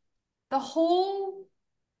 So the whole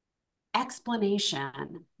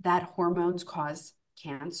explanation that hormones cause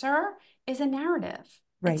cancer is a narrative.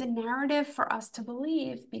 It's Right. a narrative for us to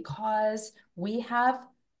believe because we have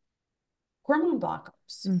hormone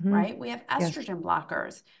blockers, Hmm. right? We have Yes. estrogen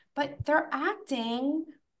blockers, but they're acting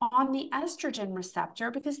on the estrogen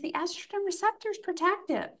receptor because the estrogen receptor is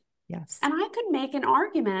protective. Yes. And I could make an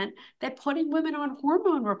argument that putting women on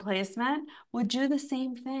hormone replacement would do the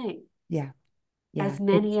same thing Yeah. Yeah. as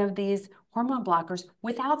many of these hormone blockers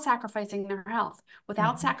without sacrificing their health,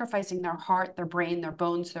 without Mhm. sacrificing their heart, their brain, their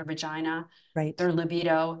bones, their vagina, Right. their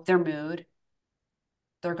libido, their mood,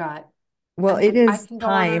 their gut. I Well, it mean, I is can go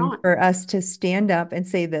on and time on. for us to stand up and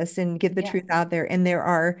say this and get the Yeah. truth out there. And there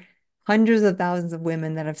are hundreds of thousands of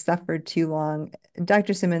women that have suffered too long.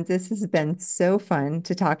 Dr. Simmons, this has been so fun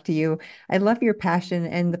to talk to you. I love your passion,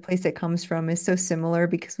 and the place it comes from is so similar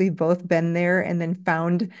because we've both been there and then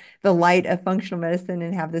found the light of functional medicine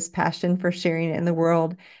and have this passion for sharing it in the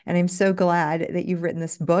world. And I'm so glad that you've written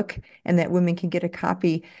this book and that women can get a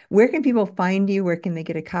copy. Where can people find you? Where can they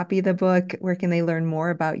get a copy of the book? Where can they learn more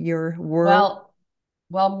about your world?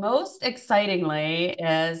 Well, most excitingly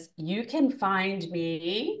is you can find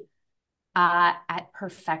me at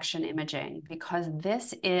Perfection Imaging because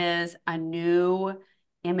this is a new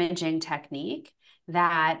imaging technique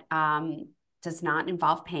that does not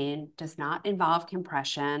involve pain, does not involve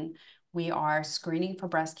compression. We are screening for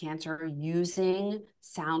breast cancer using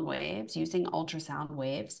sound waves, using ultrasound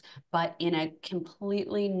waves, but in a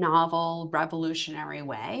completely novel, revolutionary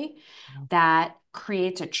way that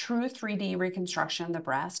creates a true 3D reconstruction of the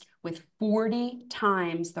breast with 40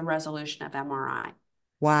 times the resolution of MRI.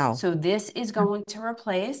 Wow. So this is going to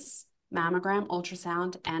replace mammogram,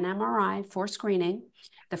 ultrasound, and MRI for screening.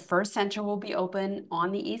 The first center will be open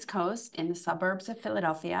on the East Coast in the suburbs of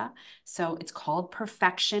Philadelphia. So it's called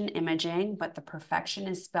Perfection Imaging, but the perfection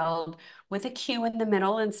is spelled with a Q in the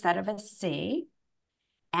middle instead of a C.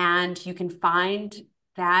 And you can find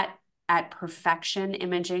that at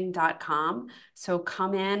perfectionimaging.com. So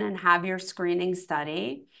come in and have your screening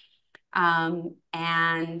study.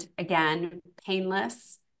 And again,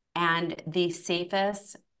 painless and the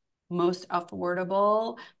safest, most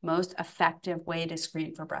affordable, most effective way to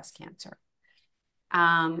screen for breast cancer.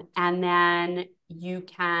 And then you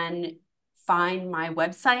can find my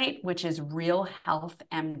website, which is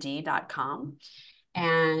realhealthmd.com.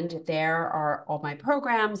 And there are all my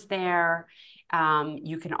programs there.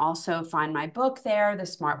 You can also find my book there, The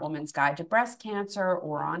Smart Woman's Guide to Breast Cancer,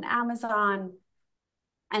 or on Amazon.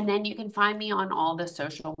 And then you can find me on all the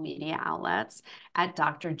social media outlets at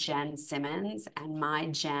Dr. Jenn Simmons, and my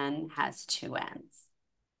Jen has two N's.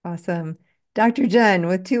 Awesome. Dr. Jenn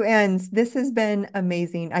with two N's, this has been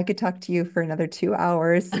amazing. I could talk to you for another 2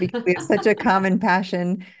 hours because we have such a common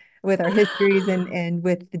passion with our histories and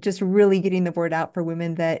with just really getting the word out for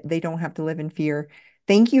women that they don't have to live in fear.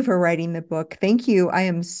 Thank you for writing the book. Thank you. I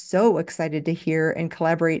am so excited to hear and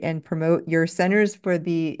collaborate and promote your centers for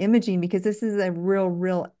the imaging because this is a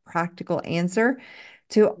real practical answer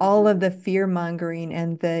to all of the fear mongering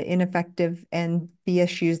and the ineffective and the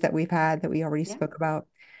issues that we've had that we already Yeah, spoke about.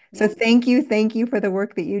 So yeah, thank you for the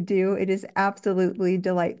work that you do. It is absolutely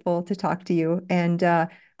delightful to talk to you. And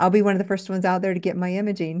I'll be one of the first ones out there to get my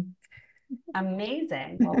imaging.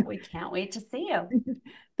 amazing. Well, we can't wait to see you.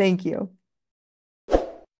 Thank you.